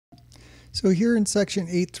So here in section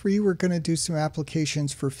 8.3, we're going to do some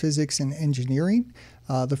applications for physics and engineering.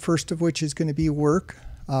 The first of which is going to be work.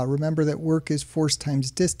 Remember that work is force times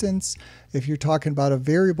distance. If you're talking about a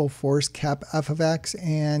variable force, cap F of x,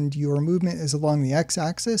 and your movement is along the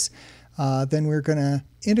x-axis, then we're going to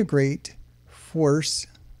integrate force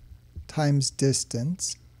times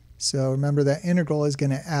distance. So remember that integral is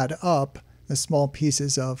going to add up the small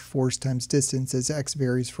pieces of force times distance as x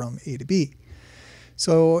varies from a to b.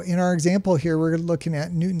 So in our example here, we're looking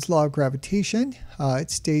at Newton's law of gravitation. It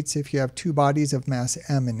states if you have two bodies of mass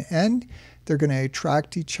m and n, they're going to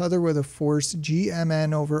attract each other with a force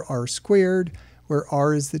gmn over r squared, where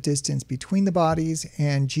r is the distance between the bodies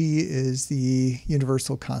and g is the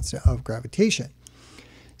universal constant of gravitation.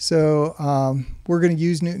 So we're going to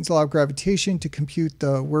use Newton's law of gravitation to compute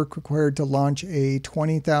the work required to launch a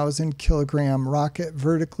 20,000 kilogram rocket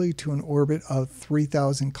vertically to an orbit of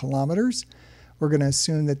 3,000 kilometers. We're going to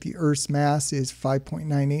assume that the Earth's mass is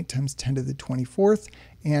 5.98 times 10 to the 24th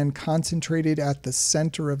and concentrated at the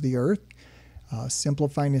center of the Earth.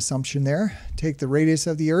 Simplifying assumption there. Take the radius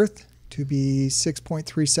of the Earth to be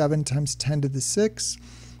 6.37 times 10 to the 6th.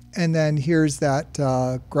 And then here's that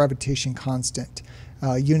gravitation constant.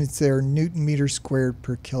 Units there, Newton meters squared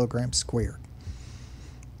per kilogram squared.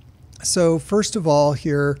 So first of all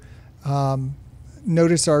here,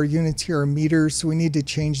 notice our units here are meters, so we need to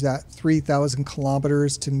change that 3,000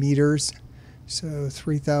 kilometers to meters. So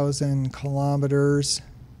 3,000 kilometers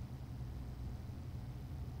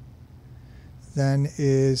then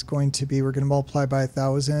is going to be, we're going to multiply by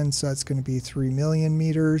 1,000, so that's going to be 3 million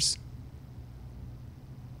meters.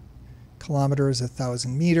 Kilometer is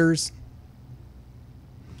 1,000 meters.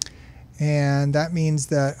 And that means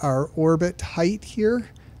that our orbit height here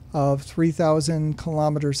of 3,000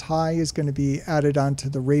 kilometers high is going to be added onto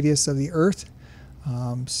the radius of the Earth.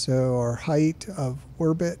 So our height of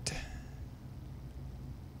orbit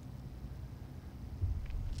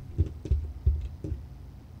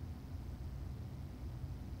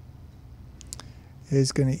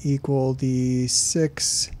is going to equal the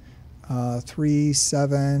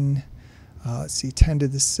 637, let's see, 10 to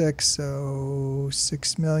the 6, so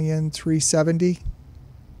 6,370,000.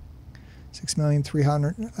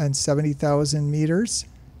 6,370,000 meters,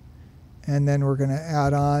 and then we're going to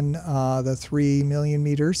add on the 3 million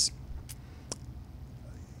meters.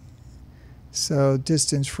 So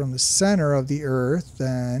distance from the center of the Earth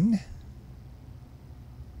then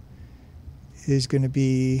is going to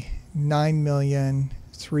be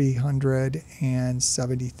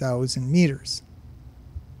 9,370,000 meters.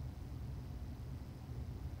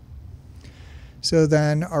 So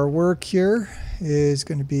then our work here is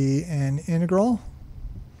going to be an integral.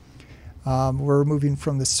 We're moving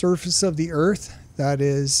from the surface of the Earth, that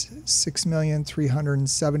is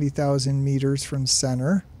 6,370,000 meters from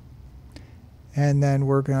center. And then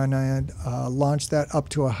we're going to launch that up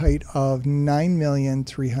to a height of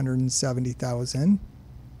 9,370,000.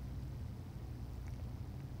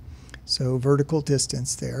 So vertical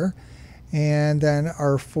distance there. And then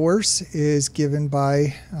our force is given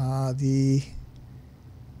by the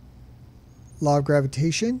law of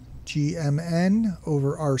gravitation, gmn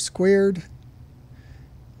over r squared.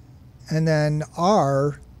 And then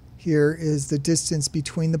r here is the distance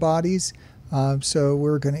between the bodies. So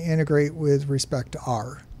we're going to integrate with respect to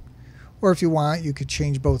r. Or if you want, you could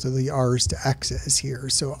change both of the r's to x's here.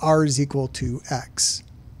 So r is equal to x.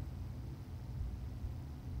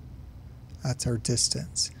 That's our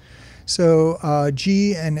distance. So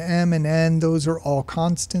g and m and n, those are all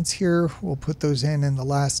constants here. We'll put those in the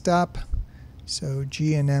last step. So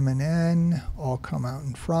g and m and n all come out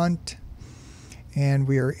in front. And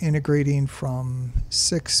we are integrating from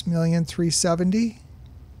 6,370,000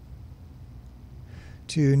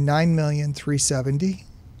 to 9,370,000.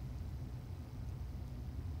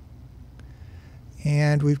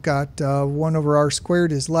 And we've got 1 over r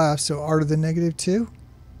squared is left, so r to the negative 2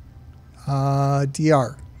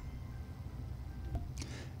 dr.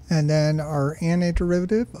 And then our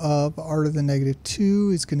antiderivative of r to the negative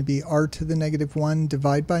 2 is going to be r to the negative 1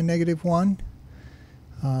 divided by negative 1.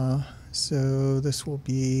 So this will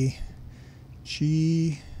be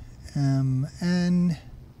gmn.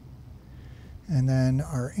 And then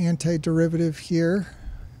our antiderivative here,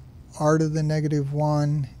 r to the negative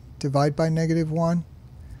 1 divided by negative 1,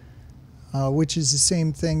 which is the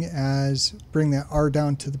same thing as bring that r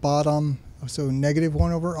down to the bottom. So negative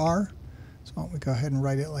 1 over r. So why don't we go ahead and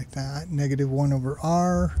write it like that. Negative 1 over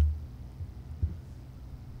r.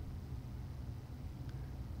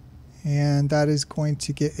 And that is going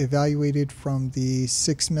to get evaluated from the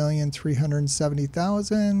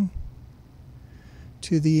 6,370,000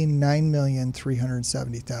 to the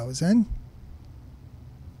 9,370,000.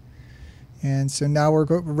 And so now we're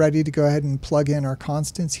ready to go ahead and plug in our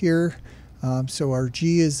constants here. So our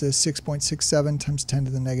g is the 6.67 times 10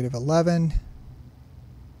 to the negative 11.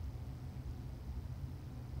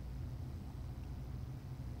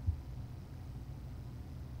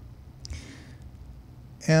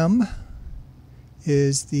 M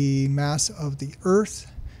is the mass of the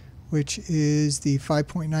Earth, which is the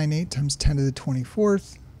 5.98 times 10 to the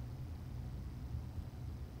 24th.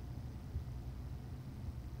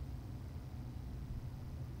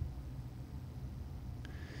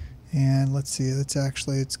 And let's see, let's go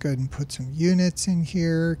ahead and put some units in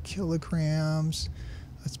here, kilograms.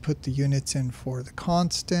 Let's put the units in for the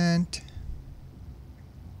constant.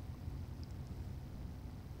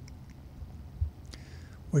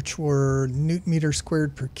 Which were Newton meter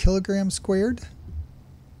squared per kilogram squared.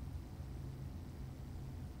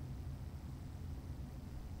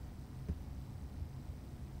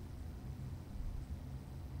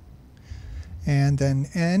 And then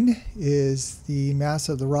N is the mass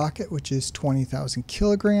of the rocket, which is 20,000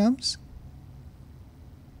 kilograms.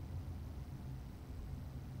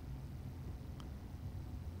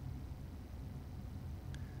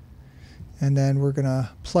 And then we're going to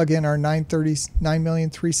plug in our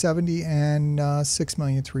 9,370,000 and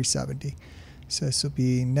 6,370,000. So this will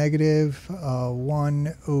be negative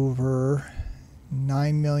 1 over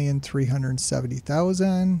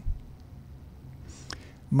 9,370,000.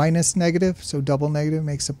 Minus negative, so double negative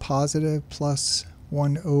makes a positive, plus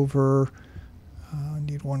 1 over,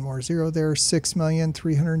 need one more zero there,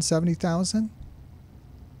 6,370,000.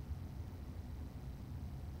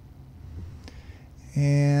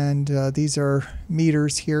 And these are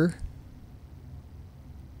meters here.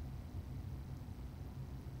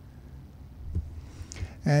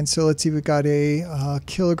 And so let's see, we've got a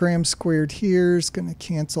kilogram squared here is going to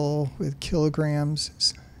cancel with kilograms.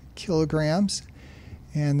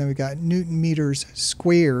 And then we got Newton meters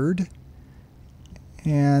squared.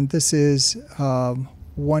 And this is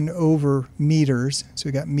 1 over meters. So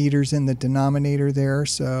we got meters in the denominator there.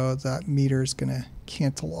 So that meter is going to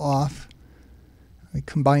cancel off. We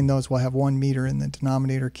combine those, we'll have 1 meter in the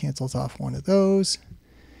denominator, cancels off one of those.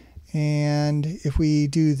 And if we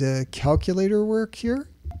do the calculator work here,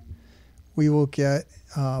 we will get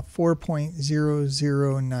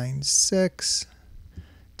 4.0096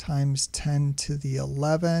 times 10 to the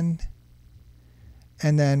 11.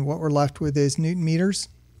 And then what we're left with is Newton meters,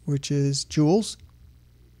 which is joules.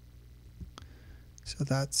 So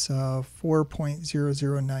that's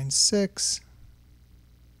 4.0096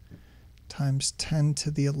 times 10 to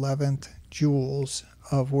the 11th joules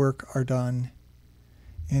of work are done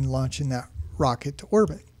in launching that rocket to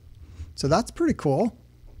orbit. So that's pretty cool.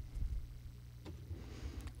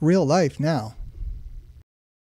 Real life now.